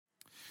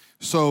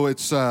So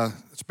it's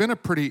been a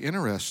pretty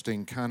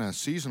interesting kind of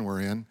season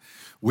we're in.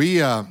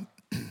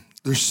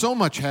 There's so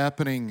much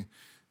happening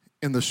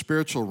in the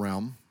spiritual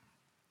realm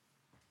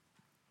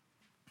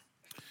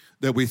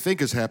that we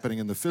think is happening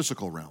in the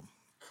physical realm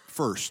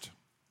first.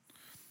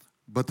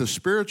 But the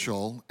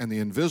spiritual and the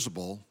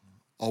invisible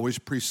always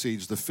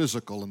precedes the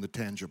physical and the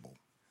tangible.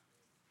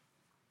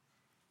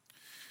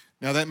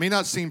 Now, that may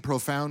not seem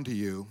profound to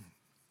you,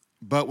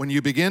 but when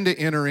you begin to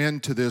enter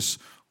into this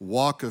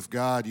walk of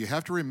God, you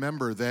have to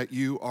remember that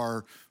you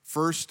are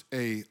first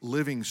a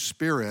living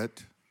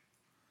spirit,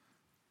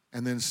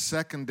 and then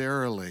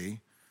secondarily,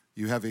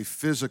 you have a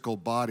physical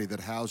body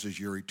that houses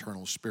your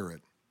eternal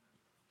spirit.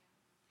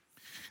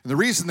 And the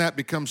reason that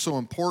becomes so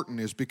important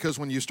is because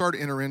when you start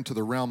to enter into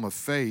the realm of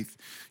faith,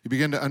 you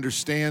begin to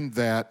understand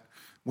that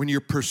when you're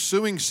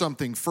pursuing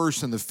something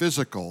first in the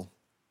physical,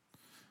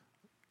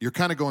 you're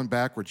kind of going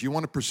backwards. You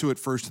want to pursue it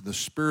first in the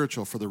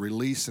spiritual for the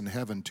release in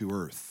heaven to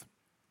earth.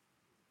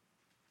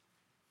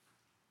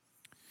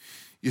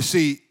 You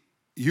see,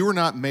 you were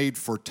not made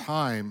for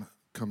time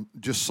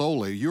just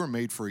solely. You were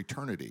made for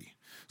eternity.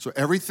 So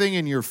everything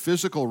in your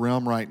physical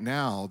realm right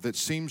now that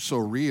seems so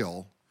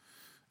real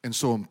and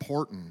so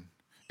important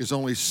is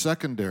only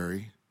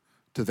secondary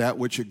to that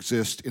which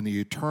exists in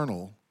the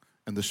eternal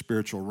and the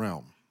spiritual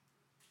realm.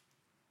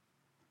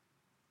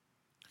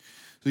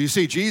 So you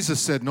see, Jesus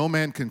said, no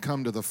man can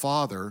come to the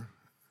Father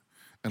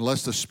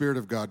unless the Spirit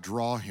of God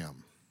draw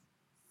him.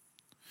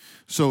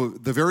 So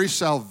the very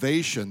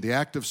salvation, the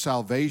act of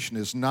salvation,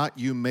 is not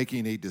you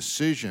making a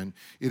decision.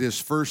 It is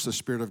first the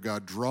Spirit of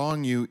God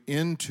drawing you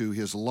into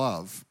His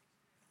love,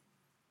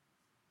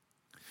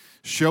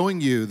 showing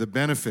you the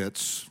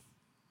benefits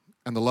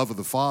and the love of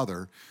the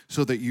Father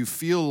so that you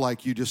feel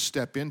like you just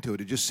step into it.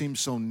 It just seems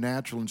so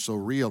natural and so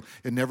real.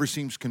 It never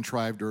seems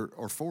contrived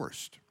or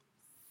forced.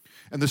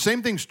 And the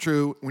same thing's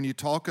true when you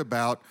talk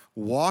about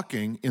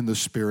walking in the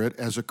Spirit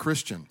as a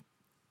Christian.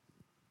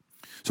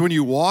 So when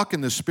you walk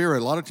in the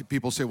Spirit, a lot of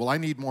people say, well, I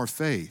need more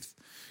faith.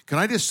 Can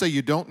I just say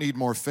you don't need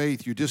more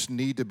faith, you just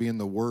need to be in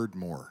the Word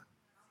more.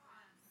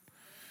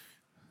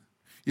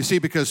 You see,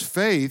 because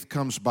faith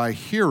comes by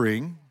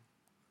hearing,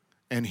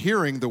 and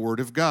hearing the Word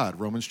of God,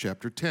 Romans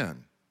chapter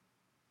 10.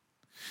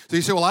 So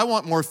you say, well, I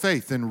want more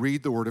faith, then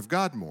read the Word of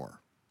God more.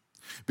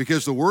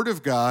 Because the Word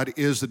of God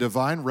is the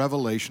divine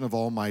revelation of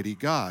Almighty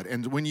God.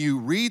 And when you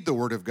read the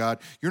Word of God,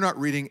 you're not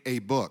reading a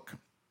book.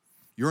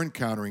 You're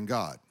encountering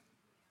God.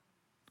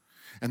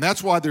 And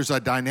that's why there's a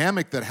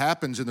dynamic that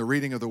happens in the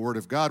reading of the Word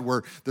of God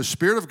where the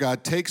Spirit of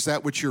God takes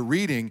that which you're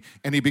reading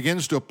and He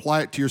begins to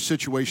apply it to your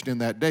situation in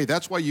that day.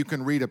 That's why you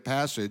can read a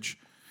passage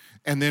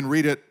and then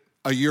read it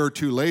a year or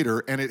two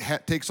later, and it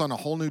takes on a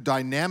whole new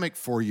dynamic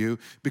for you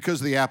because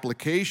of the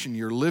application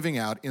you're living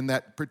out in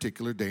that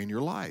particular day in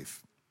your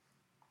life.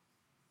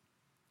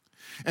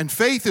 And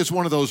faith is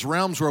one of those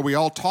realms where we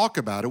all talk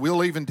about it.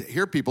 We'll even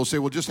hear people say,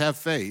 well, just have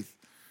faith.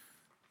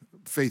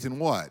 Faith in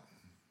what?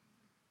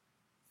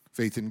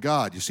 Faith in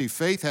God. You see,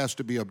 faith has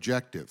to be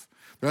objective.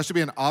 There has to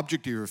be an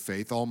object of your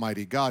faith,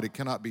 Almighty God. It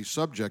cannot be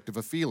subjective,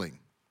 a feeling.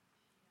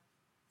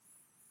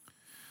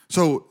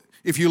 So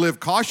if you live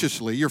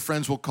cautiously, your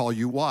friends will call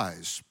you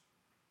wise.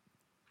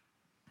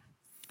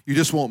 You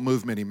just won't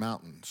move many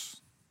mountains.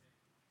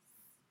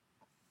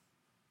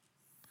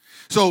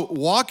 So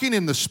walking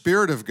in the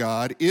Spirit of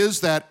God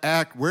is that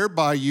act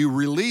whereby you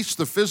release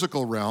the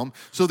physical realm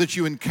so that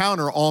you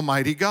encounter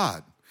Almighty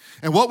God.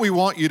 And what we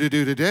want you to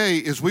do today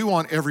is we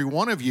want every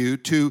one of you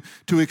to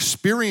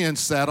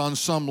experience that on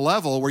some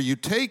level where you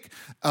take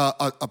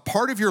a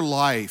part of your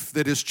life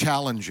that is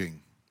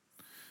challenging,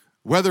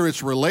 whether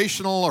it's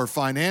relational or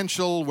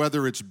financial,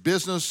 whether it's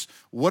business,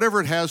 whatever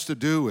it has to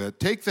do with,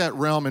 take that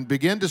realm and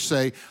begin to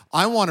say,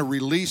 I want to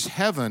release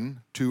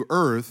heaven to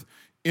earth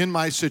in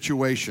my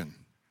situation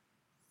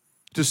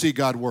to see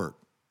God work.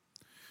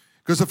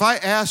 Because if I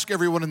ask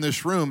everyone in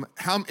this room,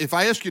 if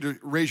I ask you to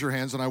raise your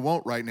hands, and I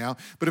won't right now,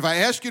 but if I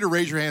ask you to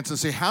raise your hands and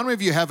say, how many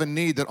of you have a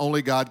need that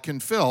only God can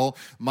fill,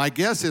 my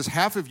guess is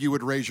half of you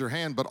would raise your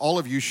hand, but all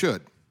of you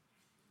should.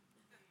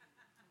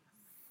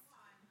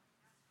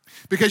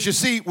 Because you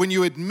see, when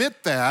you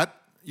admit that,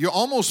 you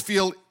almost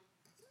feel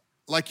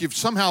like you've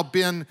somehow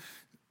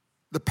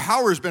the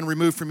power has been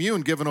removed from you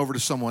and given over to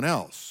someone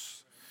else.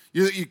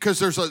 Because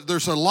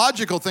there's a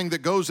logical thing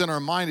that goes in our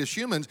mind as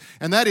humans,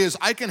 and that is,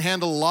 I can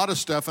handle a lot of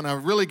stuff, and I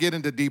really get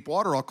into deep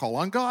water, I'll call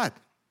on God.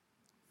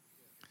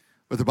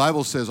 But the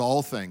Bible says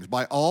all things,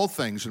 by all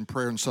things in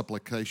prayer and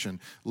supplication,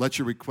 let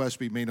your requests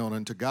be made known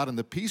unto God, and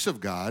the peace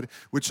of God,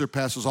 which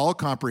surpasses all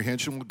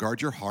comprehension, will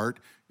guard your heart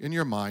and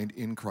your mind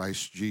in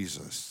Christ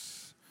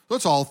Jesus. So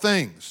it's all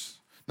things.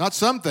 Not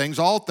some things,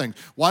 all things.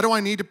 Why do I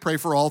need to pray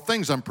for all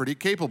things? I'm pretty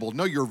capable.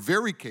 No, you're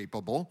very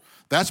capable.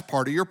 That's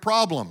part of your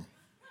problem.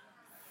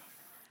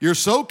 You're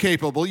so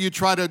capable, you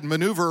try to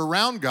maneuver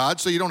around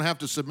God so you don't have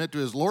to submit to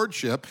His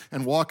lordship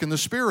and walk in the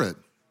Spirit.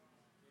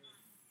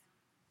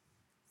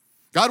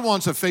 God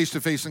wants a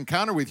face-to-face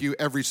encounter with you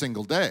every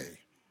single day.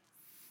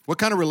 What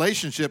kind of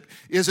relationship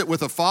is it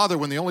with a father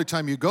when the only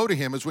time you go to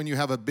Him is when you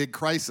have a big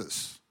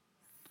crisis?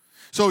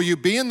 So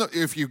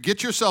if you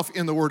get yourself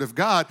in the Word of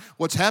God,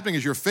 what's happening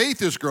is your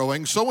faith is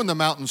growing, so when the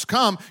mountains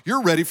come,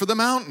 you're ready for the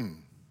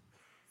mountain.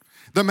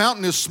 The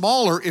mountain is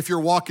smaller if you're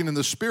walking in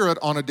the Spirit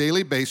on a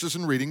daily basis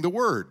and reading the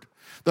Word.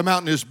 The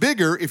mountain is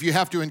bigger if you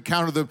have to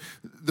encounter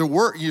the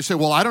Word. You say,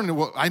 well, I don't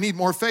know, I need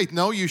more faith.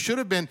 No, you should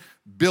have been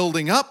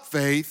building up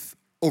faith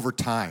over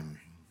time.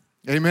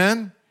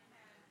 Amen?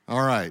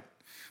 All right.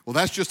 Well,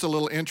 that's just a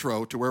little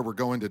intro to where we're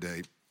going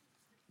today.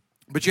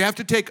 But you have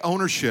to take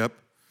ownership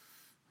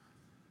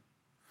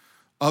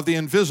of the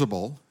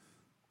invisible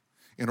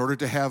in order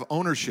to have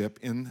ownership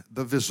in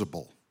the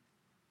visible.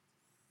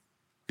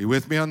 You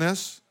with me on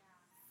this?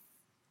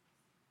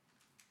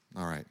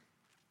 All right.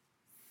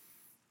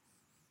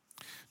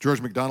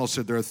 George MacDonald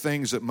said there are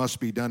things that must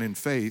be done in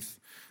faith,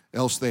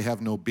 else they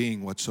have no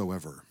being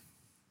whatsoever.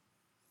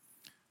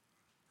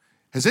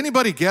 Has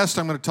anybody guessed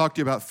I'm going to talk to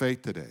you about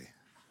faith today?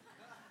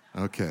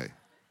 Okay.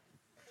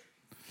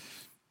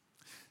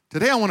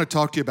 Today I want to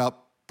talk to you about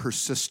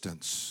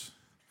persistence.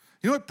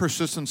 You know what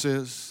persistence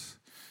is?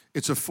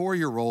 It's a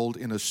 4-year-old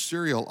in a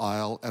cereal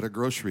aisle at a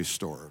grocery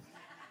store.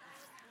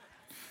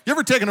 You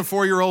ever taken a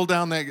 4-year-old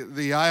down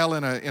the aisle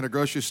in a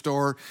grocery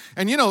store?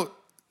 And you know,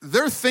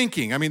 they're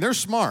thinking, I mean, they're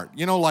smart.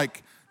 You know,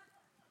 like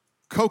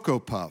Cocoa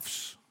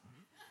Puffs,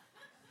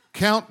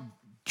 Count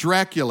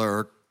Dracula,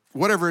 or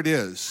whatever it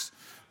is.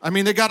 I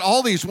mean, they got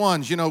all these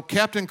ones, you know,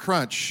 Captain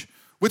Crunch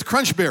with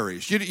Crunch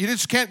Berries. You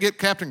just can't get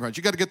Captain Crunch.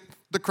 You got to get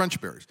the Crunch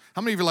Berries.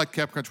 How many of you like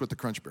Captain Crunch with the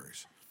Crunch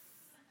Berries?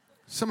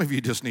 Some of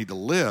you just need to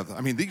live.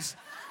 I mean, these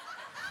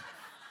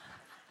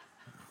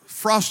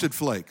Frosted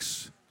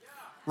Flakes,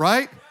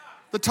 right?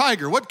 The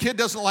Tiger. What kid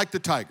doesn't like the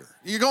Tiger?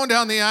 You're going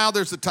down the aisle,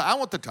 there's the Tiger. I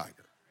want the Tiger.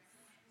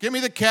 Give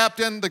me the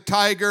Captain, the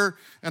Tiger,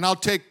 and I'll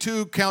take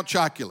 2 Count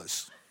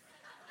Chocula's.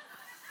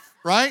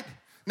 Right?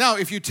 Now,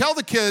 if you tell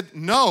the kid,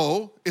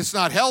 no, it's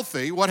not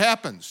healthy, what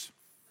happens?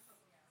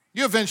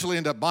 You eventually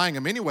end up buying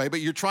them anyway,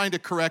 but you're trying to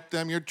correct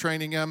them. You're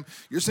training them.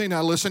 You're saying,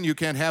 now listen, you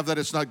can't have that.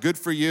 It's not good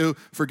for you.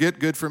 Forget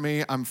good for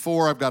me. I'm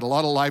 4. I've got a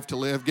lot of life to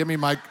live. Give me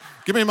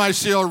my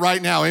cereal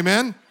right now.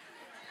 Amen?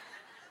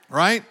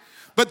 Right?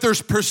 But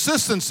there's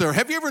persistence there.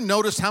 Have you ever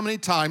noticed how many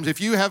times, if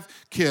you have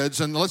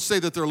kids, and let's say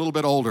that they're a little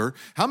bit older,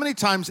 how many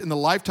times in the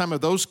lifetime of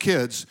those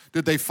kids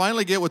did they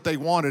finally get what they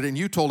wanted and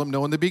you told them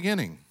no in the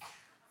beginning?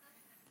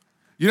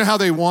 You know how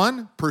they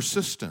won?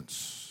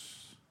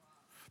 Persistence.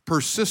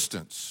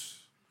 Persistence.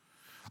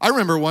 I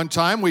remember one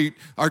time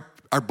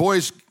our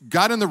boys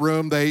got in the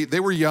room, they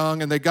were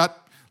young, and they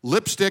got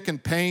lipstick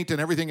and paint and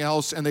everything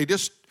else, and they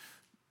just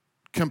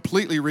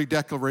completely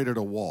redecorated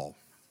a wall.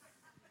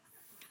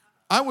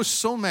 I was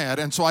so mad,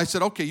 and so I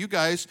said, okay, you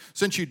guys,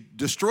 since you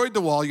destroyed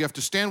the wall, you have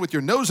to stand with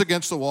your nose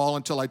against the wall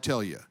until I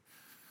tell you.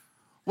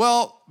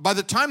 Well, by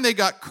the time they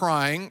got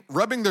crying,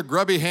 rubbing their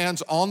grubby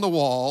hands on the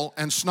wall,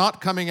 and snot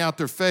coming out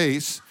their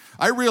face,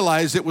 I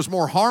realized it was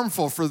more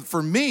harmful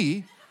for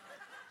me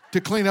to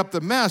clean up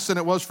the mess than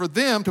it was for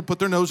them to put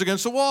their nose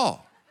against the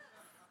wall.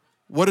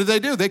 What did they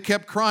do? They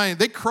kept crying.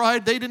 They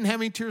cried. They didn't have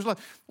any tears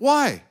left.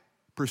 Why?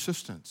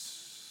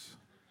 Persistence.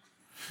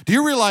 Do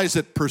you realize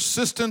that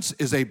persistence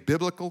is a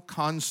biblical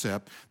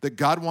concept that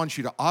God wants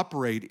you to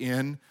operate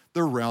in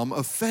the realm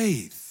of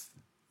faith?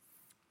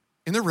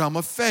 In the realm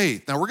of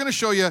faith. Now, we're going to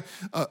show you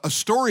a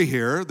story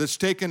here that's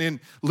taken in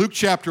Luke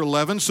chapter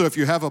 11. So if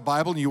you have a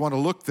Bible and you want to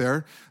look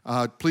there,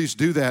 please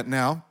do that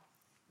now.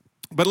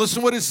 But listen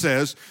to what it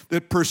says,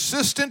 that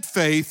persistent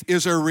faith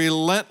is a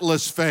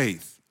relentless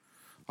faith.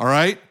 All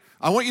right?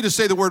 I want you to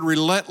say the word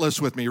relentless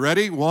with me.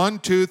 Ready? 1,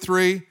 2,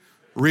 3.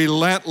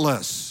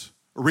 Relentless.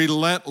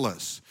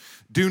 Relentless.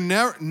 Do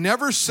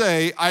never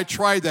say, I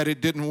tried that, it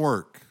didn't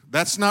work.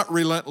 That's not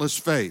relentless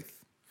faith.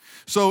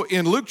 So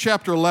in Luke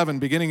chapter 11,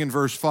 beginning in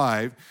verse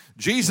 5,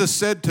 Jesus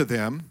said to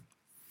them,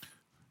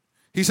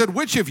 he said,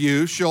 which of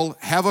you shall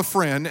have a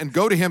friend and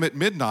go to him at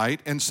midnight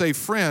and say,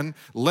 friend,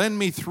 lend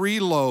me 3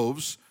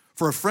 loaves,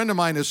 for a friend of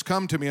mine has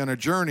come to me on a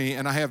journey,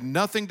 and I have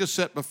nothing to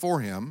set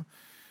before him.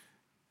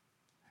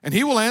 And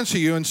he will answer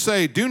you and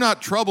say, do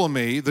not trouble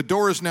me. The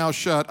door is now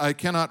shut. I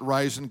cannot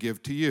rise and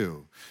give to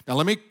you. Now,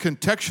 let me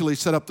contextually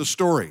set up the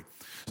story.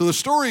 So the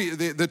story,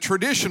 the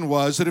tradition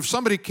was that if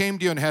somebody came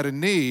to you and had a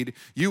need,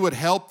 you would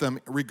help them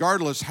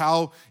regardless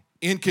how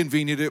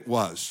inconvenient it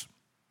was.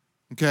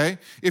 Okay?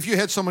 If you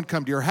had someone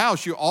come to your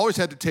house, you always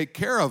had to take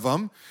care of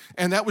them,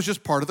 and that was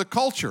just part of the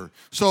culture.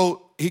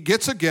 So he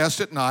gets a guest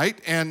at night,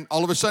 and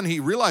all of a sudden he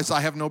realizes, I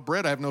have no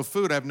bread, I have no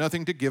food, I have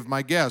nothing to give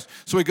my guest.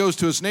 So he goes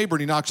to his neighbor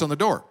and he knocks on the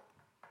door.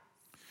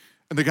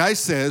 And the guy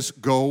says,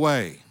 go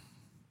away.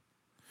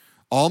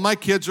 All my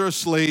kids are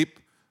asleep.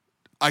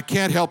 I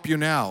can't help you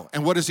now.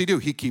 And what does he do?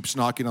 He keeps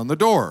knocking on the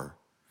door.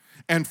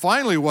 And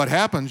finally, what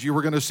happens, you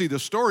were going to see the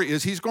story,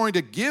 is he's going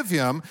to give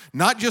him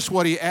not just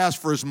what he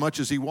asked for as much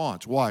as he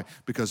wants. Why?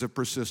 Because of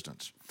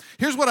persistence.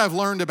 Here's what I've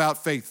learned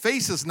about faith.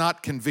 Faith is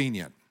not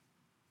convenient.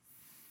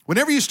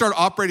 Whenever you start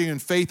operating in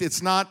faith,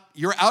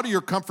 you're out of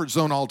your comfort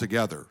zone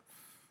altogether.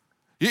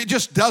 It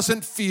just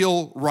doesn't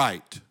feel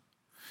right.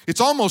 It's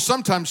almost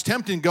sometimes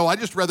tempting to go, I'd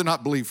just rather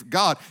not believe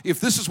God if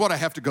this is what I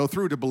have to go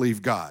through to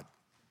believe God.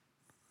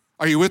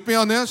 Are you with me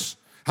on this?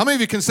 How many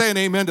of you can say an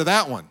amen to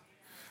that one?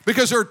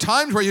 Because there are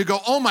times where you go,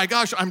 oh my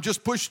gosh, I'm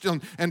just pushed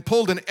and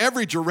pulled in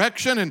every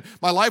direction, and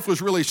my life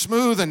was really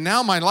smooth, and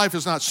now my life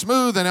is not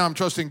smooth, and now I'm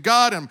trusting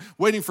God, and I'm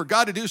waiting for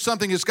God to do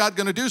something. Is God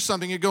going to do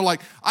something? You go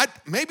like,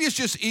 maybe it's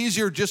just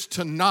easier just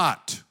to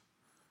not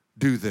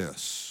do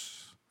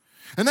this.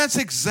 And that's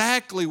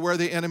exactly where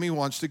the enemy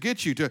wants to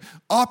get you, to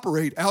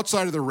operate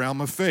outside of the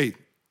realm of faith.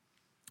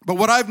 But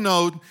what I've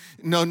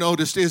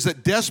noticed is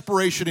that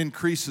desperation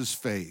increases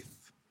faith.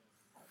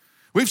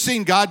 We've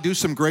seen God do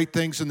some great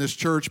things in this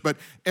church, but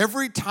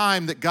every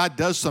time that God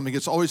does something,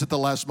 it's always at the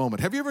last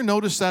moment. Have you ever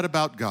noticed that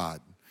about God?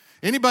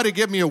 Anybody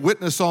give me a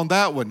witness on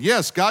that one?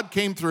 Yes, God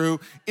came through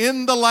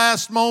in the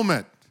last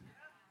moment.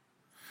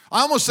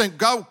 I almost think,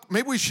 God,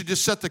 maybe we should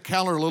just set the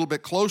calendar a little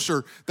bit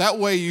closer. That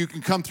way you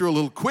can come through a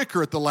little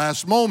quicker at the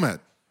last moment.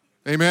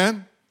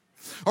 Amen?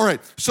 All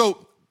right,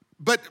 so,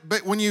 but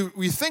when you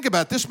think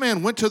about it, this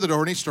man went to the door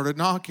and he started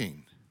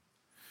knocking.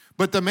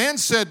 But the man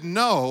said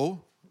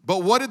no.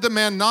 But what did the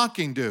man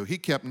knocking do? He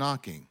kept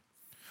knocking.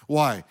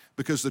 Why?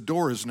 Because the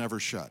door is never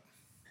shut.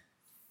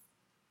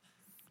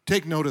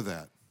 Take note of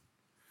that.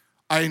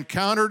 I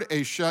encountered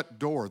a shut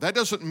door. That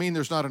doesn't mean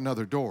there's not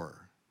another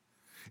door.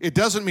 It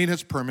doesn't mean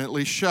it's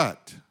permanently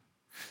shut.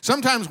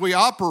 Sometimes we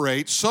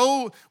operate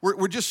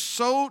we're just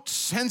so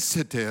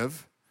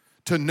sensitive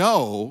to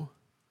know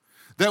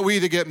that we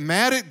either get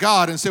mad at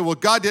God and say, well,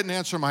 God didn't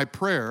answer my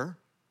prayer,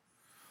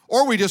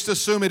 or we just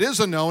assume it is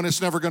a no and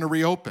it's never going to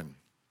reopen.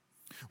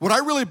 What I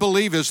really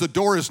believe is the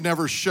door is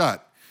never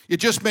shut.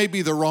 It just may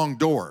be the wrong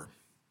door.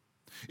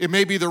 It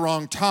may be the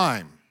wrong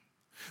time.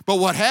 But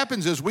what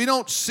happens is we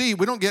don't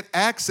get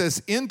access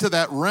into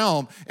that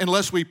realm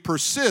unless we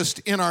persist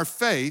in our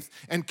faith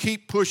and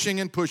keep pushing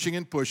and pushing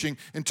and pushing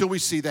until we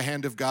see the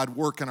hand of God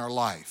work in our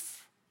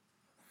life.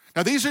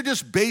 Now, these are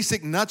just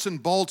basic nuts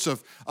and bolts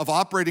of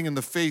operating in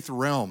the faith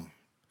realm.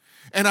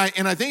 And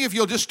I think if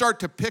you'll just start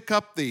to pick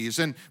up these,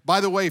 and by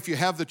the way, if you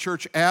have the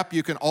church app,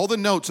 all the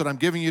notes that I'm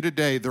giving you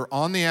today, they're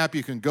on the app.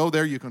 You can go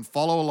there, you can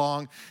follow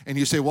along, and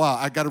you say, wow,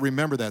 I got to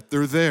remember that.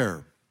 They're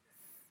there.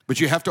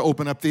 But you have to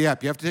open up the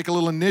app. You have to take a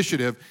little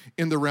initiative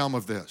in the realm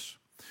of this.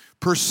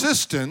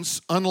 Persistence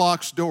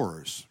unlocks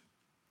doors.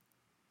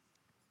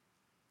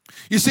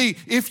 You see,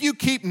 if you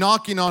keep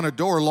knocking on a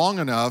door long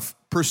enough,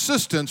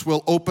 persistence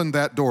will open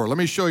that door. Let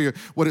me show you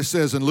what it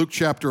says in Luke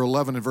chapter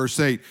 11 and verse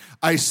 8.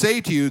 I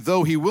say to you,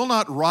 though he will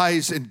not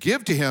rise and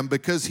give to him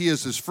because he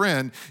is his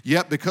friend,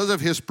 yet because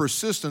of his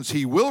persistence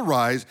he will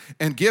rise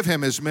and give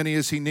him as many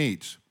as he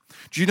needs.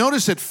 Do you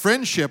notice that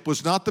friendship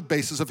was not the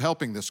basis of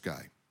helping this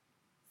guy?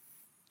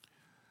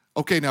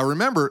 Okay, now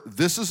remember,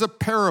 this is a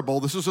parable.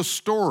 This is a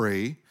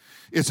story.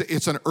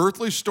 It's an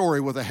earthly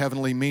story with a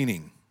heavenly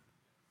meaning.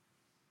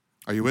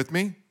 Are you with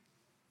me?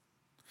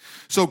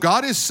 So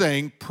God is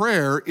saying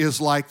prayer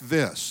is like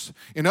this.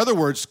 In other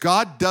words,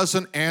 God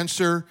doesn't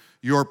answer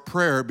your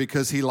prayer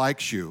because he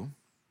likes you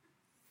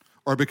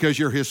or because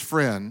you're his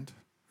friend.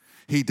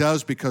 He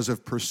does because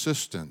of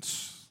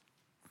persistence.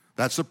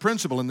 That's the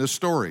principle in this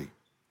story.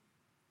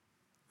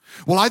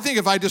 Well, I think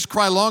if I just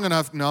cry long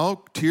enough,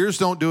 no, tears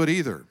don't do it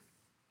either.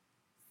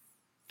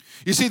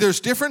 You see, there's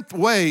different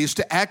ways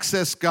to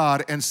access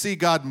God and see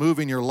God move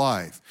in your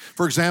life.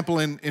 For example,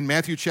 in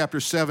Matthew chapter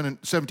 7 and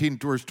 17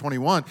 verse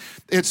 21,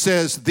 it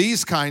says,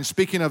 these kinds,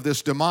 speaking of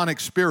this demonic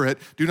spirit,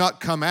 do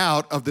not come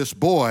out of this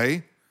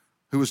boy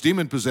who was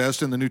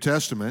demon-possessed in the New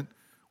Testament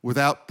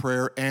without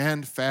prayer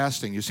and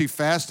fasting. You see,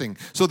 fasting.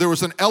 So there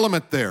was an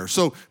element there.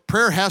 So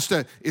prayer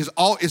is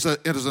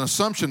an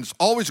assumption. It's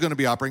always going to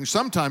be operating.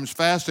 Sometimes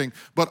fasting,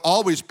 but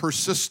always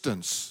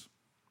persistence.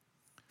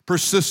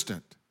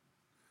 Persistent.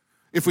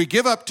 If we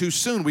give up too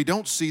soon, we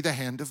don't see the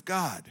hand of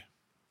God.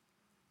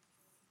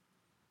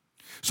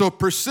 So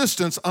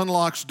persistence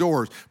unlocks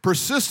doors.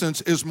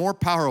 Persistence is more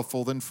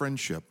powerful than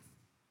friendship.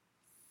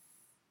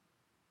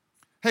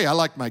 Hey, I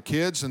like my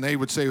kids, and they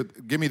would say,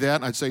 give me that,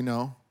 and I'd say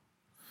no.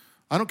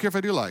 I don't care if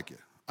I do like you.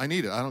 I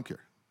need it. I don't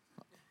care.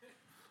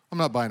 I'm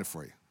not buying it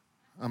for you.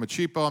 I'm a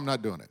cheapo. I'm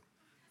not doing it.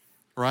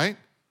 Right?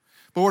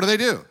 But what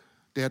do?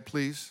 Dad,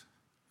 please.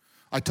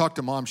 I talked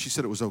to Mom. She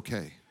said it was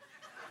okay.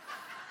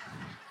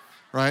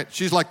 Right?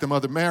 She's like the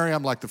Mother Mary.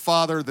 I'm like the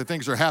father. The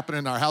things are happening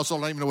in our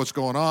household. I don't even know what's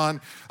going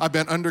on. I've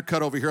been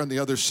undercut over here on the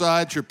other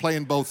side. You're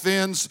playing both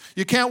ends.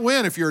 You can't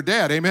win if you're a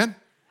dad. Amen?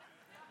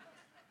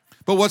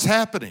 But what's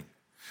happening?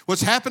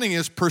 What's happening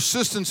is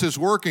persistence is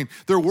working.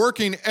 They're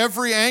working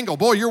every angle.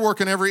 Boy, you're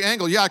working every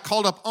angle. Yeah, I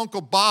called up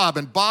Uncle Bob,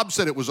 and Bob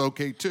said it was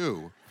okay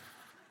too.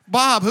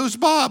 Bob, who's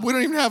Bob? We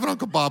don't even have an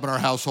Uncle Bob in our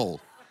household.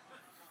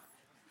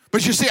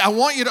 But you see, I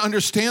want you to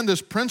understand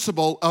this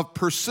principle of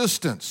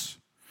persistence.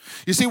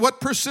 You see, what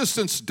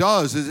persistence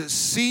does is it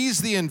sees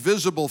the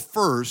invisible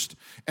first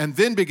and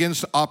then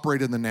begins to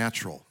operate in the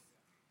natural.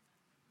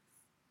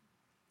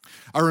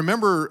 I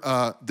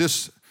remember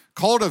this,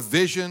 call it a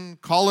vision,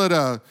 call it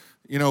a,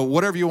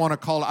 whatever you want to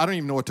call it. I don't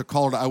even know what to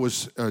call it. I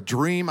was a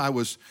dream.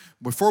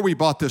 Before we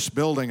bought this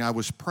building, I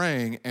was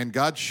praying, and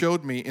God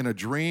showed me in a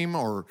dream,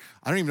 or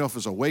I don't even know if it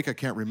was awake, I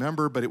can't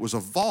remember, but it was a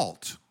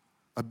vault,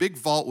 a big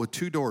vault with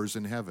 2 doors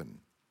in heaven.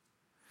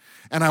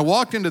 And I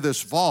walked into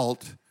this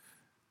vault,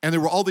 and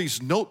there were all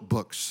these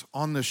notebooks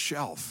on the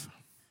shelf.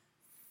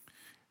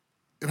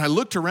 And I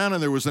looked around,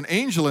 and there was an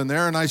angel in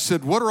there, and I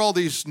said, what are all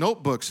these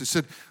notebooks? He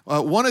said,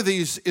 one of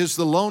these is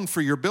the loan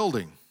for your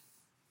building.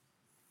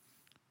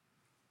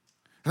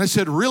 And I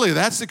said, really,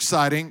 that's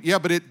exciting. Yeah,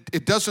 but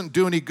it doesn't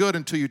do any good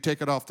until you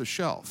take it off the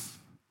shelf.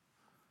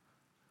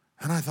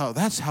 And I thought,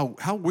 that's how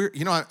weird.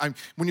 You know,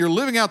 when you're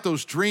living out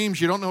those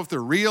dreams, you don't know if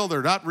they're real,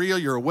 they're not real,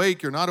 you're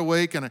awake, you're not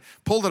awake. And I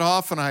pulled it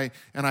off, and I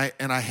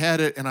had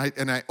it, and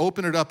I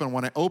opened it up. And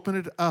when I opened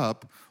it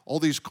up, all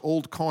these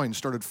old coins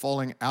started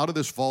falling out of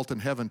this vault in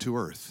heaven to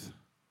earth.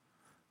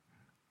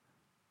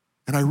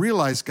 And I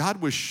realized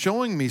God was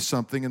showing me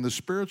something in the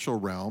spiritual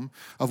realm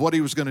of what he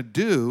was going to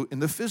do in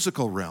the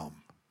physical realm.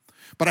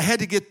 But I had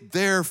to get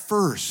there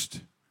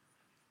first.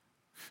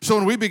 So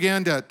when we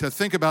began to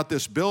think about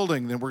this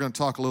building, then we're going to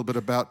talk a little bit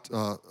about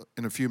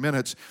in a few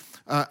minutes,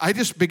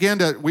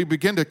 we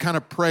began to kind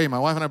of pray. My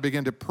wife and I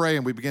began to pray,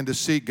 and we began to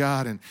seek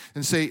God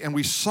and say, and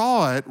we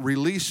saw it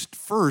released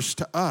first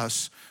to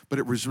us, but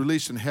it was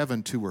released in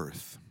heaven to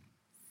earth.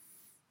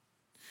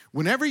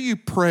 Whenever you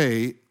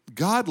pray,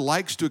 God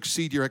likes to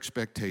exceed your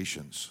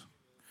expectations.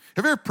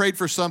 Have you ever prayed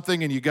for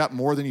something and you got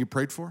more than you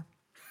prayed for?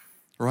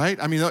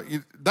 Right? I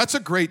mean, that's a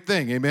great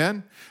thing,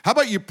 amen? How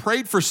about you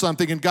prayed for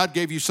something and God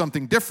gave you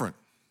something different?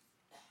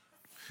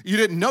 You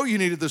didn't know you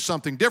needed this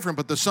something different,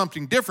 but the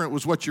something different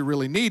was what you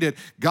really needed.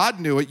 God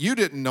knew it. You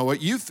didn't know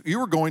it. You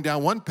were going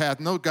down one path.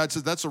 No, God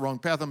says, that's the wrong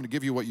path. I'm going to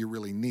give you what you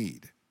really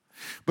need.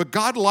 But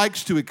God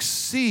likes to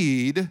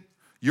exceed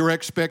your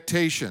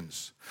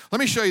expectations. Let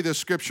me show you this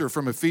scripture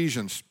from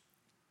Ephesians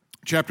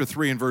chapter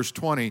 3 and verse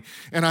 20,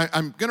 and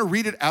I'm going to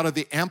read it out of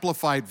the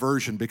Amplified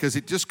Version because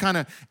it just kind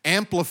of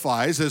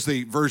amplifies, as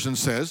the version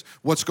says,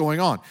 what's going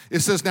on. It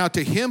says, now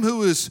to him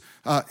who is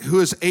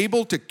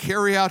able to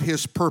carry out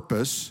his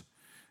purpose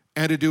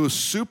and to do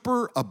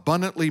super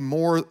abundantly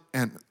more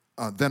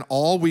than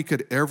all we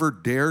could ever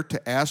dare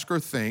to ask or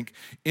think,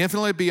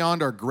 infinitely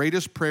beyond our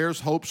greatest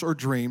prayers, hopes, or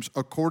dreams,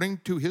 according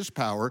to his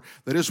power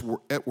that is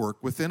at work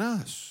within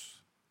us.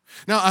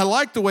 Now, I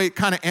like the way it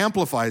kind of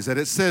amplifies that.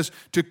 It says,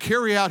 to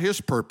carry out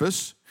his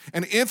purpose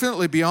and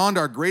infinitely beyond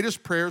our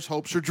greatest prayers,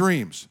 hopes, or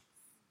dreams.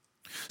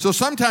 So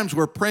sometimes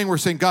we're praying, we're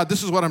saying, God,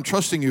 this is what I'm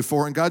trusting you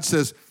for. And God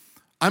says,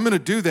 I'm going to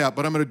do that,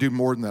 but I'm going to do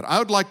more than that. I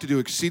would like to do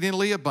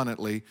exceedingly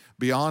abundantly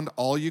beyond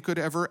all you could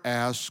ever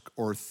ask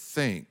or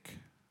think.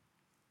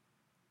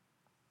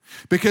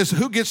 Because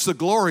who gets the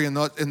glory in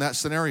that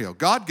scenario?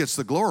 God gets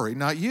the glory,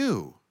 not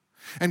you.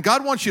 And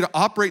God wants you to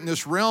operate in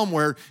this realm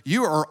where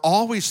you are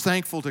always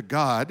thankful to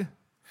God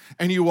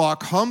and you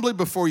walk humbly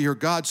before your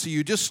God, so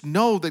you just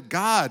know that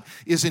God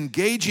is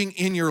engaging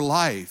in your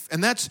life.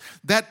 And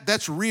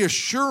that's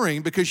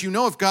reassuring because you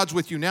know if God's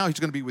with you now, he's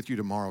going to be with you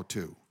tomorrow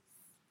too.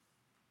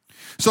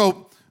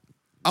 So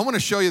I want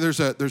to show you, there's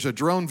a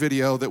drone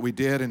video that we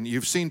did, and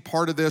you've seen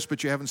part of this,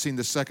 but you haven't seen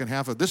the second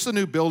half of it. This is a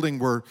new building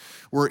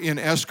we're in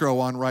escrow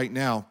on right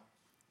now.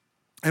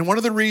 And one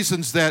of the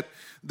reasons that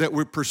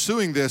we're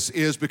pursuing this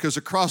is because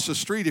across the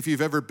street, if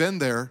you've ever been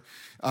there,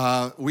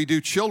 we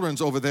do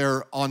children's over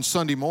there on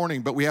Sunday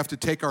morning, but we have to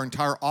take our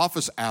entire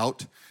office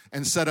out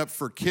and set up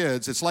for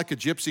kids. It's like a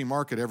gypsy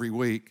market every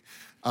week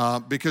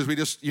because we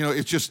just,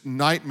 it's just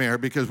nightmare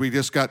because we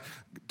just got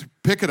to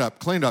pick it up,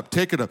 clean it up,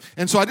 take it up.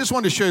 And so I just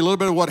wanted to show you a little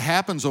bit of what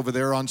happens over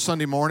there on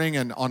Sunday morning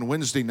and on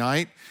Wednesday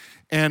night.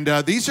 And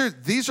these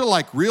are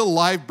like real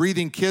live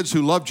breathing kids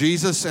who love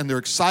Jesus and they're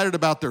excited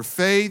about their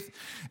faith.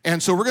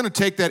 And so we're going to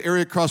take that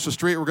area across the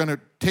street. We're going to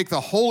take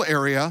the whole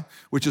area,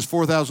 which is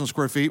 4,000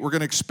 square feet. We're going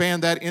to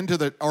expand that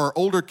into our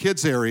older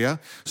kids area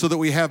so that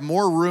we have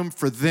more room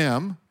for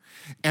them.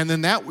 And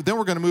then we're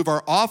going to move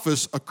our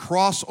office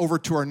across over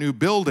to our new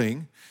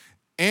building.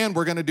 And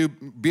we're going to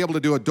be able to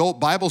do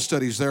adult Bible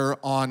studies there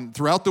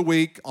throughout the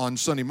week on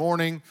Sunday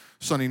morning,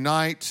 Sunday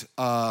night,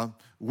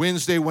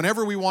 Wednesday,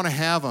 whenever we want to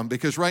have them,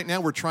 because right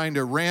now we're trying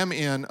to ram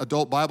in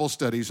adult Bible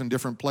studies in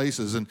different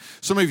places. And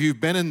some of you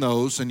have been in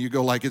those, and you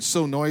go like, it's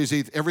so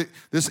noisy.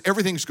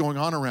 Everything's going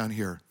on around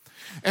here.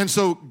 And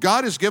so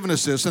God has given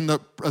us this, and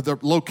the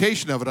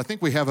location of it, I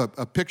think we have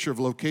a picture of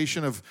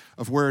location of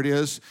where it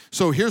is.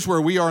 So here's where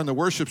we are in the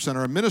worship center.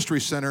 Our ministry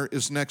center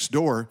is next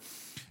door.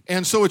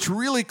 And so it's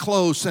really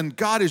close, and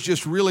God has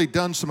just really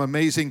done some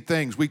amazing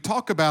things. We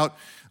talk about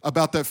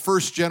that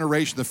first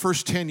generation, the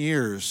first 10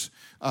 years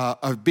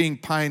of being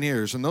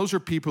pioneers, and those are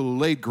people who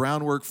laid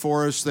groundwork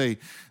for us. They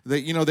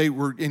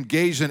were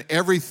engaged in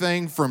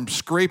everything from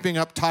scraping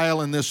up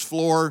tile in this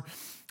floor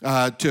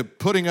to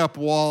putting up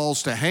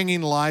walls, to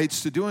hanging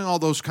lights, to doing all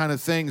those kind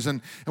of things.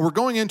 And we're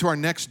going into our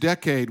next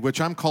decade,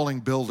 which I'm calling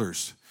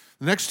builders.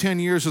 The next 10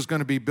 years is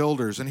going to be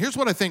builders. And here's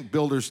what I think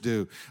builders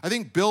do. I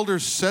think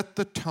builders set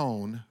the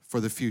tone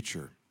for the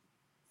future.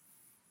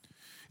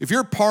 If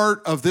you're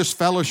part of this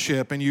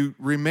fellowship and you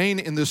remain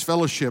in this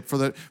fellowship for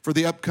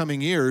the upcoming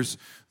years,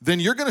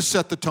 then you're going to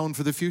set the tone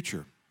for the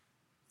future.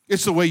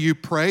 It's the way you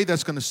pray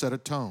that's going to set a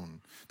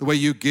tone. The way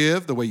you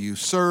give, the way you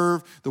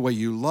serve, the way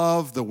you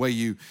love, the way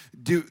you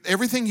do,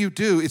 everything you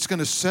do, it's going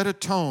to set a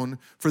tone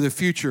for the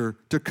future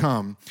to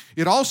come.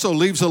 It also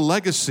leaves a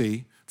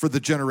legacy for the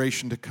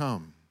generation to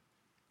come.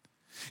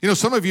 You know,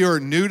 some of you are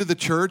new to the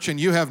church and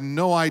you have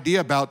no idea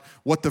about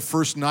what the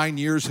first 9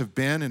 years have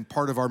been and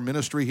part of our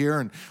ministry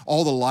here and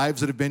all the lives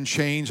that have been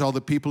changed, all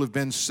the people have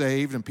been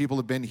saved and people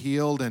have been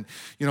healed. And,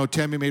 you know,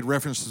 Tammy made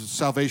reference to the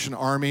Salvation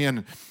Army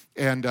and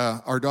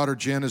our daughter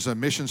Jen is a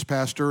missions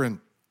pastor.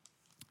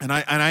 And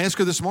I asked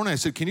her this morning, I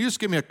said, can you just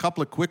give me a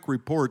couple of quick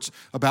reports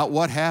about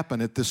what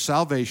happened at this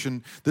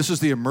Salvation? This is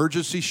the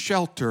emergency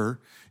shelter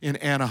in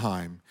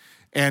Anaheim.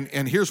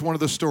 And here's one of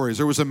the stories.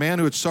 There was a man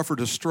who had suffered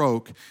a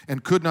stroke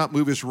and could not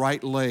move his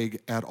right leg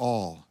at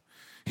all.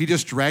 He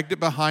just dragged it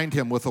behind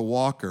him with a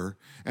walker,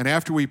 and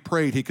after we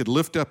prayed, he could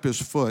lift up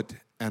his foot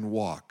and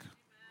walk.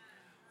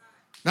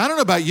 Now, I don't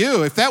know about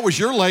you. If that was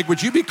your leg,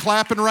 would you be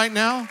clapping right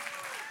now?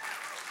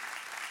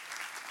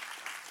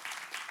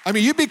 I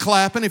mean, you'd be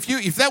clapping. If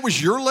that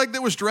was your leg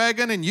that was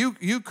dragging and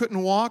you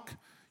couldn't walk,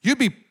 you'd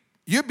be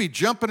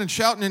jumping and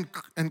shouting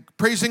and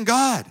praising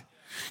God.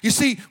 You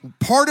see,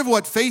 part of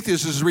what faith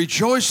is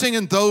rejoicing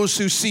in those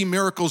who see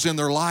miracles in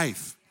their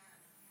life.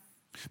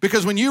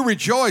 Because when you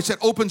rejoice, it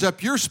opens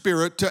up your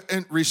spirit to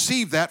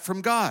receive that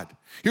from God.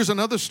 Here's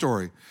another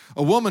story.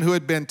 A woman who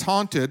had been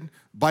taunted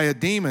by a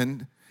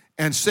demon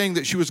and saying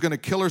that she was going to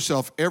kill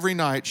herself every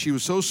night. She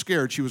was so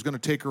scared she was going to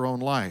take her own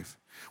life.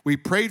 We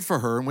prayed for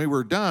her, and we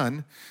were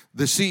done.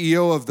 The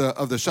CEO of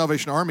the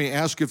Salvation Army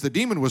asked if the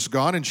demon was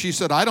gone, and she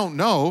said, I don't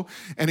know.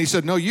 And he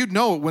said, no, you'd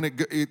know it when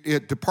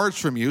it departs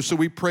from you. So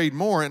we prayed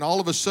more, and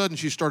all of a sudden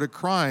she started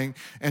crying,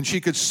 and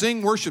she could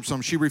sing worship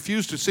songs. She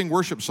refused to sing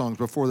worship songs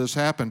before this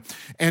happened.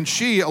 And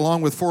she,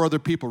 along with 4 other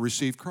people,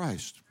 received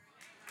Christ.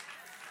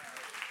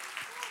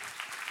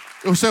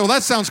 You'll say, well,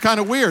 that sounds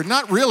kind of weird.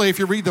 Not really. If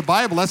you read the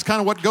Bible, that's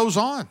kind of what goes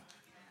on.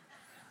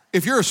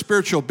 If you're a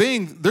spiritual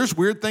being, there's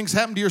weird things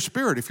happen to your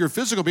spirit. If you're a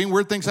physical being,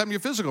 weird things happen to your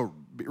physical,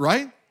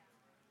 right?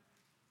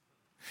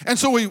 And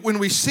so when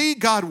we see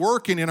God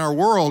working in our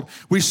world,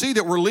 we see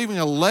that we're leaving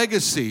a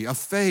legacy of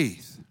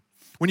faith.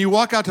 When you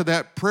walk out to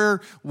that prayer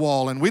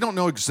wall, and we don't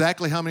know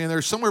exactly how many,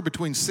 there's somewhere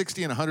between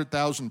 60 and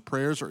 100,000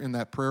 prayers are in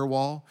that prayer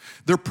wall.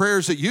 They're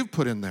prayers that you've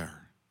put in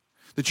there,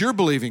 that you're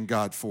believing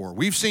God for.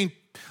 We've seen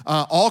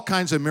all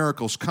kinds of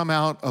miracles come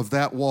out of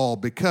that wall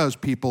because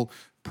people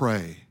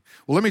pray.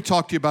 Well, let me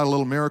talk to you about a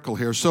little miracle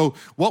here. So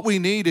what we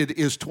needed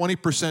is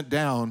 20%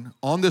 down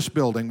on this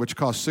building, which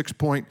cost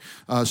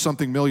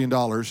 $6 million.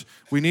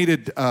 We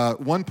needed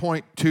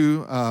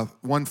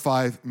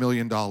 $1.215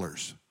 million.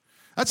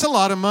 That's a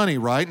lot of money,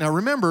 right? Now,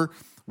 remember,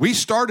 we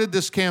started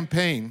this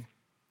campaign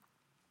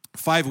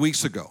 5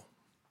 weeks ago.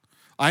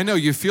 I know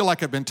you feel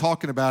like I've been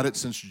talking about it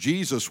since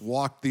Jesus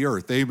walked the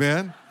earth.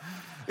 Amen?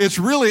 It's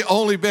really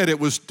only been, it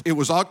was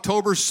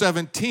October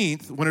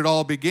 17th when it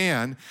all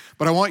began,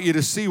 but I want you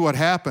to see what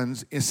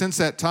happens. And since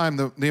that time,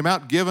 the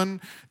amount given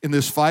in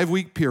this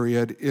 5-week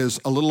period is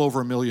a little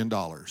over $1 million.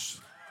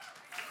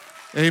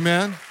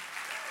 Amen?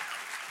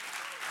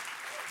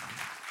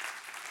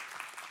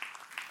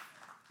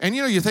 And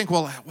you think,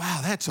 well, wow,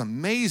 that's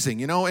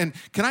amazing, and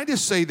can I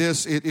just say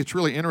this? It's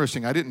really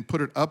interesting. I didn't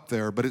put it up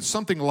there, but it's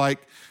something like,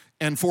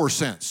 and 4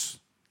 cents.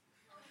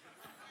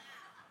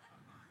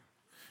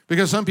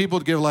 Because some people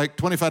would give like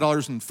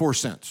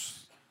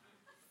 $25.04.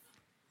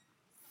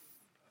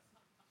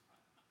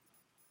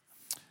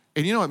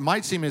 And it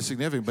might seem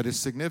insignificant, but it's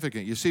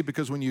significant. You see,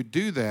 because when you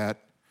do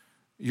that,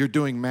 you're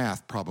doing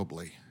math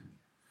probably.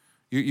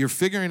 You're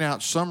figuring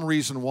out some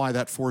reason why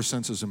that 4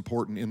 cents is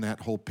important in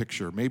that whole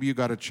picture. Maybe you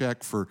got a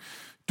check for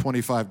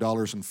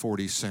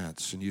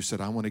 $25.40, and you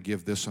said, I want to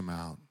give this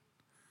amount.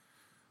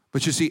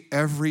 But you see,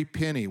 every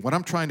penny, what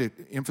I'm trying to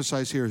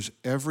emphasize here is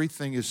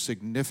everything is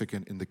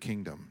significant in the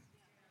kingdom.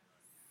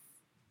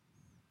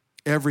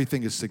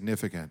 Everything is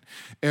significant.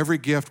 Every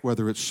gift,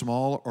 whether it's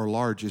small or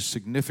large, is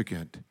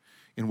significant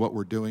in what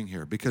we're doing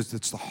here because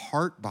it's the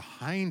heart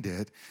behind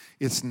it.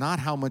 It's not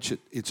how much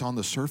it's on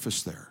the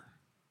surface there.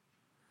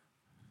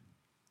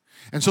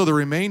 And so the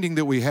remainder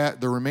that we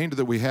have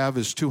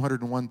is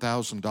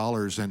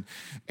 $201,000,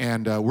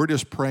 and we're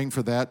just praying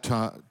for that.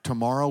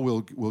 Tomorrow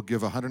we'll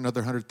give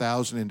another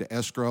 $100,000 into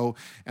escrow,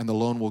 and the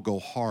loan will go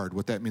hard.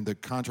 What that means? The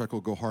contract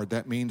will go hard.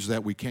 That means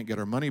that we can't get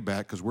our money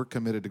back because we're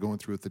committed to going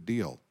through with the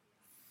deal.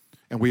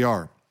 And we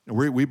are.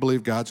 We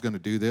believe God's going to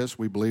do this.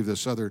 We believe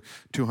this other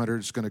 200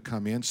 is going to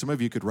come in. Some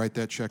of you could write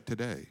that check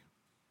today.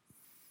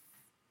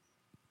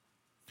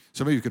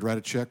 Some of you could write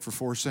a check for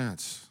 4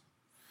 cents.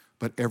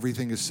 But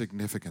everything is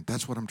significant.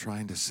 That's what I'm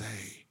trying to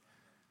say.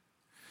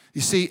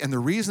 You see, and the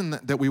reason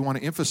that we want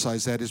to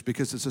emphasize that is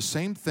because it's the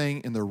same thing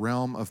in the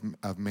realm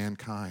of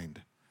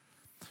mankind.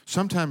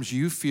 Sometimes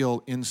you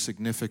feel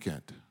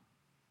insignificant.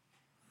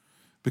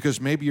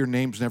 Because maybe your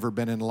name's never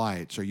been in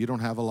lights, or you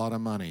don't have a lot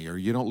of money, or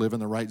you don't live in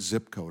the right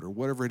zip code, or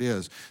whatever it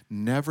is.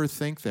 Never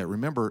think that.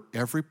 Remember,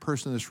 every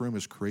person in this room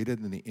is created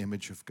in the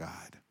image of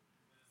God.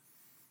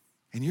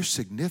 And you're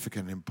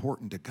significant and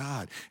important to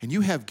God. And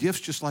you have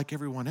gifts just like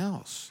everyone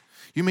else.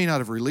 You may not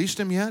have released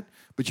them yet,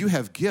 but you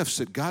have gifts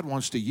that God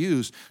wants to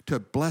use to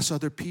bless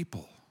other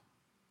people.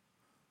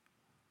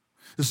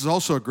 This is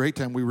also a great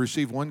time. We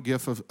received one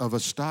gift of a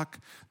stock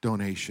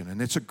donation,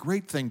 and it's a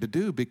great thing to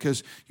do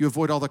because you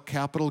avoid all the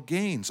capital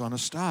gains on a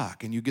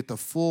stock, and you get the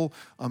full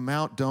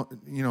amount,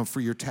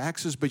 for your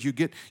taxes, but you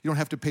don't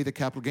have to pay the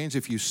capital gains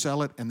if you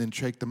sell it and then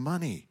take the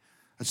money.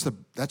 That's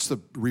the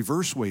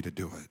reverse way to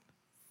do it.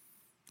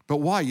 But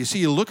why? You see,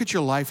 you look at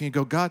your life and you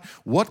go, God,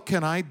 what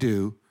can I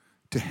do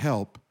to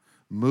help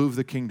move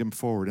the kingdom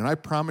forward? And I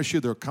promise you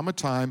there'll come a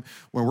time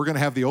when we're going to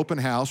have the open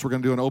house. We're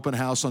going to do an open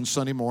house on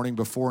Sunday morning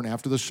before and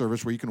after the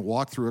service where you can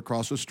walk through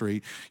across the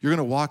street. You're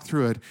going to walk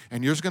through it,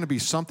 and there's going to be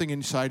something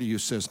inside of you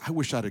that says, I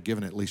wish I'd have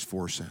given at least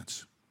 4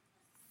 cents.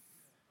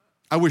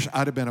 I wish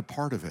I'd have been a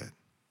part of it.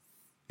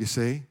 You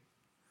see?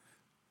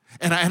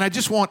 And I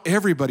just want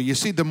everybody, you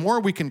see, the more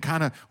we can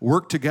kind of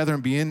work together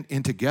and be in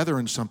together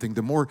in something,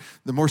 the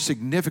more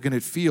significant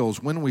it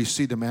feels when we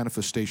see the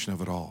manifestation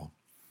of it all.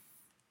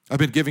 I've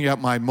been giving out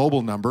my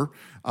mobile number.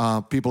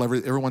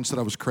 Everyone said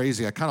I was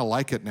crazy. I kind of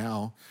like it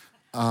now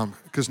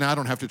because now I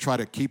don't have to try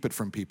to keep it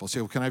from people. Say,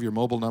 well, can I have your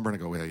mobile number? And I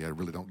go, well, yeah, I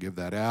really don't give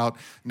that out.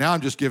 Now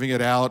I'm just giving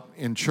it out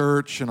in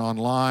church and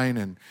online,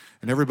 and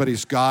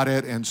everybody's got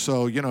it. And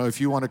so,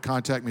 if you want to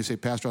contact me, say,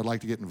 Pastor, I'd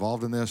like to get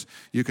involved in this,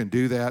 you can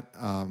do that.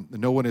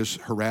 No one has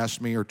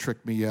harassed me or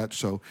tricked me yet,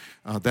 so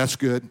that's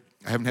good.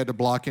 I haven't had to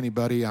block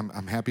anybody.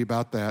 I'm happy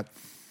about that.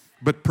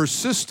 But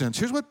persistence,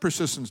 here's what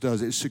persistence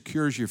does. It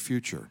secures your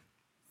future.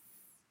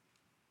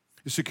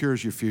 It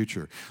secures your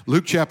future.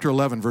 Luke chapter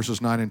 11,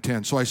 verses 9 and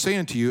 10. So I say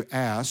unto you,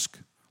 ask,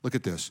 look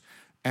at this,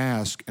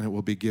 ask and it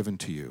will be given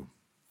to you.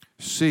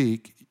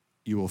 Seek,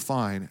 you will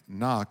find,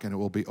 knock, and it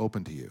will be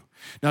open to you.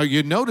 Now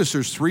you notice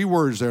there's 3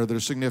 words there that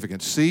are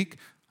significant. Seek,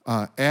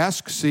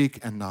 ask,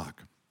 seek, and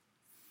knock.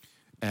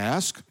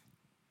 Ask,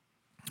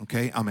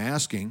 okay, I'm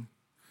asking.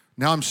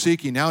 Now I'm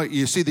seeking. Now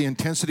you see the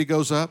intensity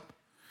goes up.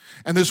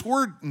 And this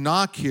word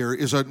knock here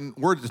is a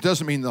word that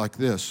doesn't mean like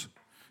this.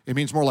 It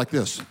means more like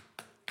this.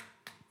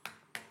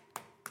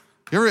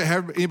 You ever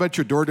have anybody at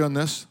your door doing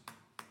this?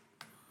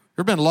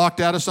 Ever been locked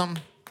out of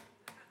something?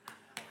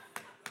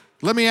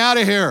 Let me out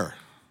of here.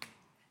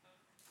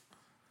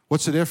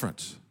 What's the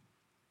difference?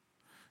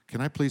 Can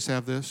I please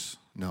have this?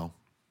 No.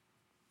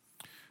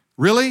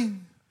 Really?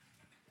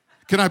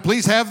 Can I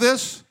please have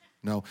this?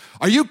 No.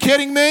 Are you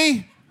kidding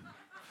me?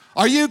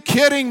 Are you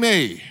kidding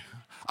me?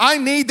 I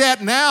need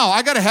that now.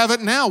 I got to have it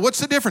now. What's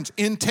the difference?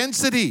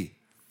 Intensity.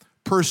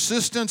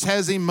 Persistence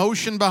has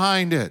emotion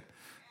behind it.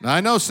 Now, I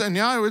know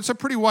it's a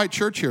pretty white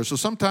church here, so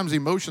sometimes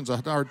emotion's a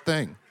hard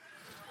thing.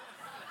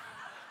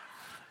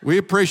 We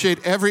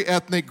appreciate every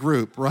ethnic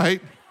group, right?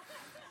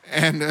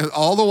 And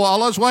all the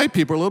while, us white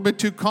people are a little bit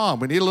too calm.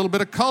 We need a little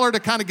bit of color to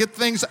kind of get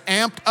things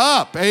amped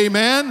up.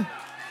 Amen?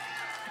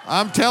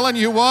 I'm telling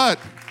you what.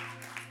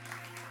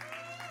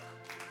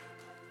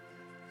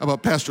 How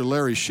about Pastor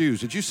Larry's shoes?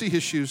 Did you see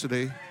his shoes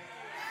today?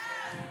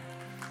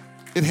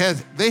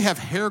 They have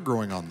hair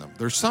growing on them.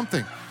 There's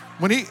something.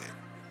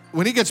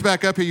 When he gets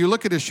back up here, you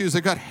look at his shoes,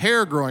 they've got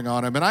hair growing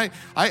on them. And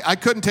I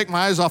couldn't take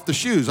my eyes off the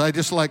shoes. I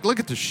just look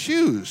at the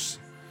shoes.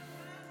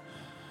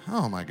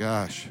 Oh my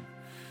gosh.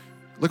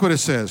 Look what it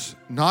says.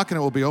 Knock and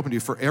it will be open to you.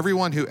 For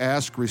everyone who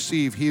asks,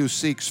 receive. He who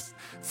seeks,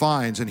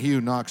 finds. And he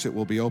who knocks, it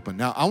will be open.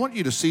 Now, I want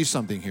you to see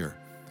something here.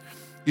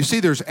 You see,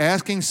 there's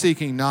asking,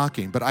 seeking,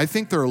 knocking. But I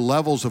think there are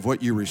levels of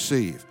what you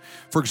receive.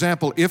 For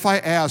example, if I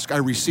ask, I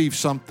receive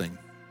something.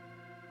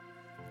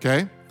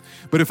 Okay?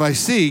 But if I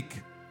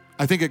seek,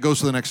 I think it goes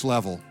to the next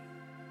level.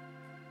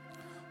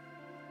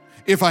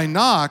 If I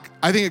knock,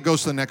 I think it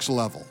goes to the next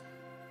level.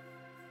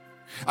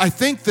 I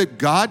think that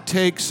God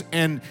takes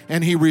and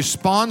He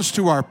responds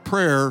to our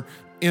prayer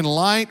in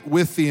line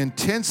with the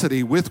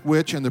intensity with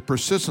which and the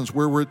persistence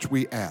with which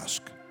we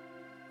ask.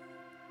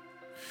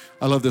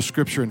 I love this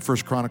scripture in 1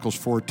 Chronicles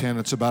 4:10.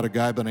 It's about a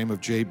guy by the name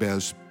of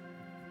Jabez.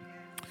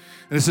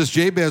 And it says,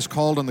 Jabez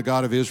called on the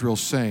God of Israel,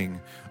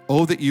 saying,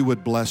 "Oh, that you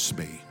would bless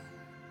me."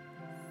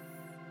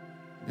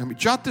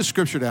 Jot this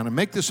scripture down and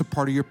make this a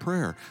part of your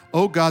prayer.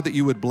 Oh, God, that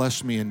you would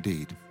bless me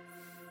indeed.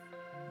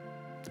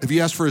 Have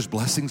you asked for His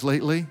blessings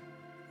lately?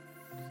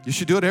 You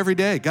should do it every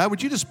day. God,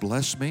 would you just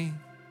bless me?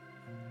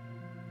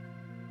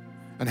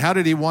 And how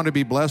did He want to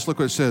be blessed? Look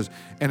what it says.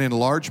 And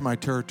enlarge my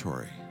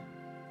territory.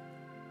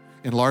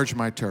 Enlarge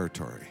my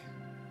territory.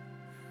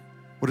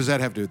 What does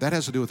that have to do? That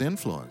has to do with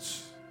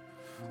influence.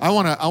 I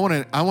want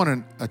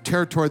a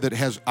territory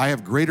that I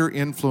have greater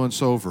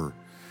influence over.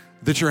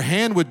 That your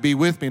hand would be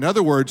with me. In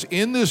other words,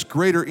 in this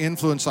greater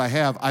influence I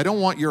have, I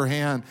don't want your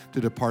hand to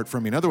depart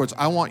from me. In other words,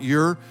 I want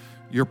your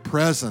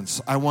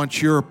presence. I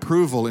want your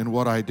approval in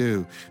what I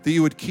do. That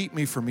you would keep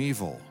me from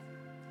evil.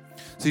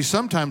 See,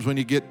 sometimes when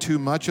you get too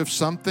much of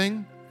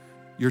something,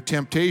 your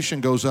temptation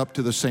goes up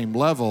to the same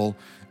level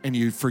and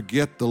you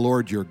forget the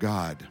Lord your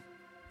God.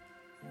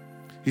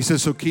 He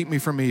says, so keep me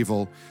from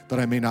evil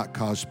that I may not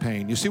cause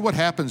pain. You see, what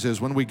happens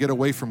is when we get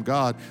away from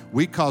God,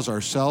 we cause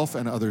ourselves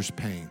and others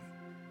pain.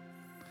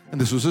 And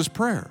this was his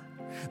prayer,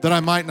 that I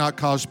might not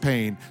cause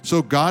pain.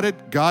 So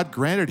God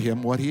granted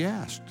him what he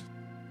asked.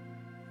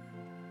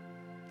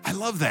 I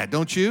love that,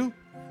 don't you?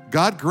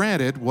 God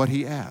granted what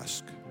he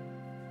asked.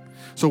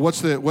 So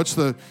what's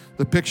the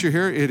picture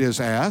here? It is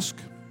ask.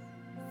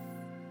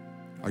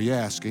 Are you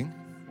asking?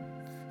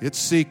 It's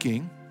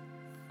seeking.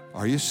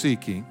 Are you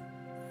seeking?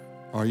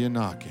 Are you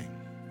knocking?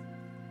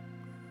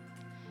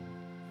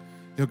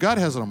 You know, God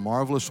has a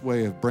marvelous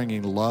way of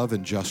bringing love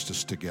and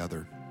justice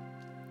together.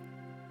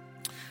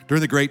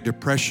 During the Great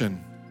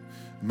Depression,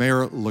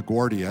 Mayor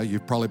LaGuardia,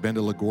 you've probably been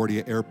to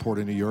LaGuardia Airport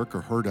in New York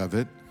or heard of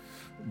it,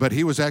 but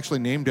he was actually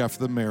named after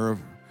the mayor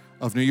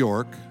of New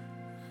York.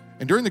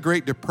 And during the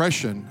Great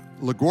Depression,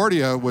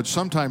 LaGuardia would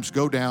sometimes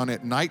go down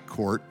at night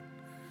court,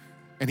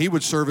 and he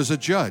would serve as a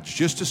judge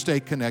just to stay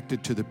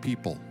connected to the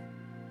people.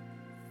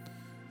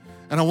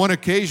 And on one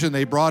occasion,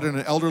 they brought in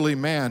an elderly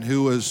man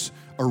who was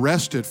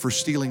arrested for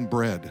stealing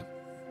bread.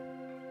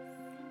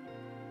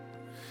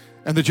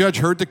 And the judge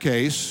heard the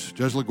case,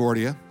 Judge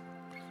LaGuardia,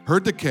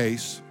 heard the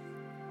case,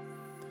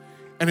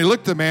 and he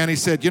looked at the man, he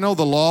said, you know,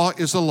 the law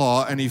is the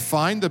law, and he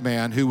fined the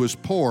man who was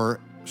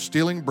poor,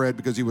 stealing bread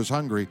because he was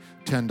hungry,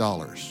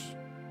 $10.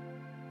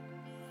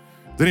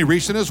 Then he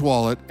reached in his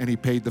wallet and he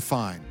paid the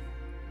fine.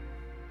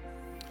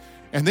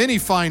 And then he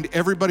fined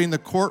everybody in the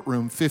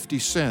courtroom 50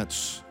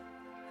 cents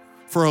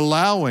for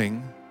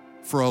allowing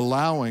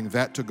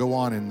that to go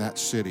on in that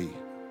city.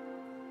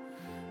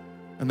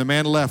 And the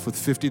man left with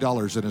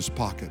 $50 in his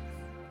pocket.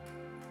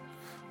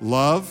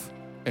 Love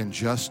and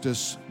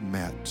justice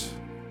met.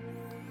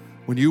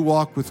 When you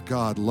walk with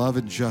God, love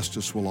and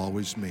justice will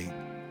always meet.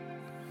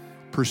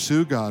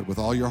 Pursue God with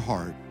all your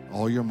heart,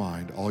 all your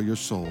mind, all your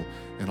soul,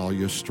 and all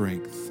your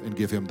strength, and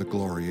give him the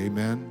glory.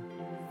 Amen?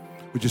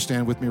 Would you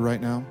stand with me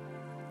right now?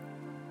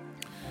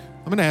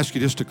 I'm going to ask you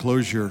just to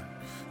close your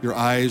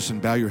eyes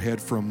and bow your head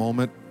for a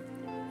moment.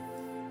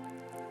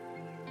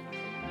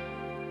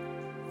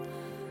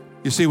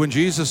 You see, when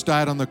Jesus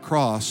died on the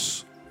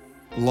cross,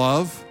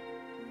 love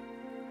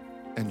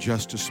and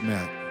justice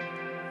met.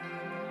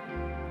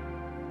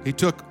 He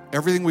took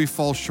everything we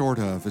fall short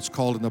of, it's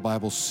called in the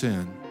Bible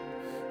sin,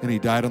 and he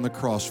died on the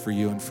cross for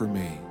you and for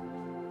me.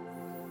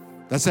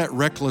 That's that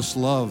reckless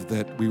love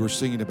that we were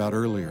singing about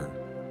earlier.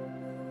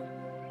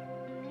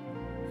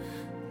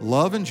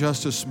 Love and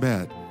justice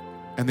met,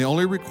 and the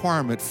only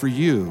requirement for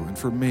you and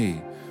for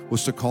me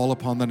was to call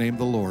upon the name of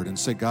the Lord and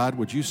say, God,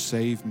 would you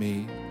save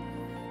me?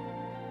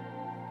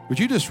 Would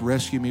you just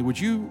rescue me? Would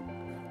you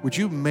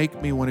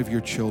make me one of your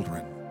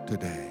children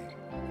today?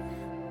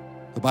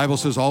 The Bible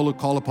says all who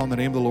call upon the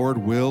name of the Lord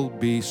will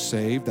be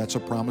saved. That's a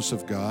promise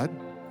of God.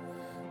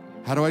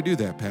 How do I do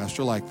that,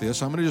 Pastor? Like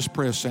this. I'm going to just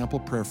pray a sample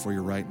prayer for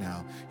you right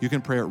now. You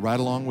can pray it right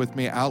along with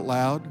me out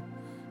loud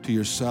to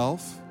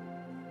yourself.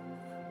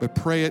 But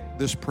pray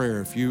this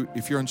prayer if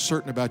you're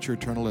uncertain about your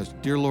eternal life.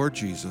 Dear Lord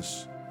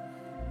Jesus,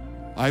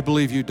 I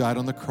believe you died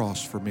on the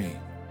cross for me.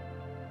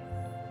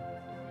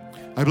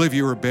 I believe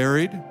you were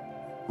buried,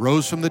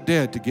 rose from the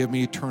dead to give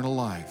me eternal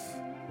life.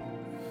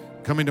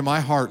 Come into my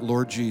heart,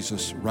 Lord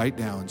Jesus, right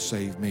now and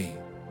save me.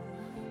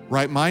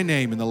 Write my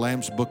name in the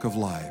Lamb's Book of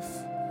Life.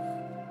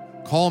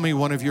 Call me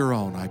one of your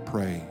own, I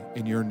pray,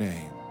 in your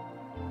name.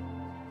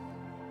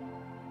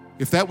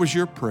 If that was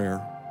your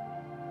prayer,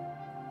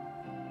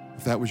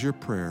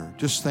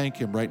 just thank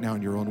him right now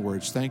in your own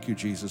words. Thank you,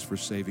 Jesus, for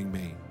saving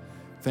me.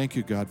 Thank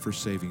you, God, for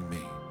saving me.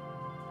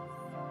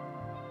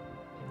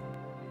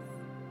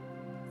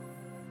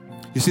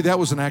 You see, that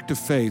was an act of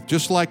faith.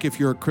 Just like if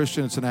you're a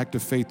Christian, it's an act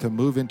of faith to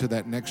move into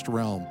that next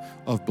realm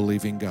of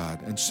believing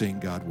God and seeing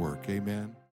God work. Amen.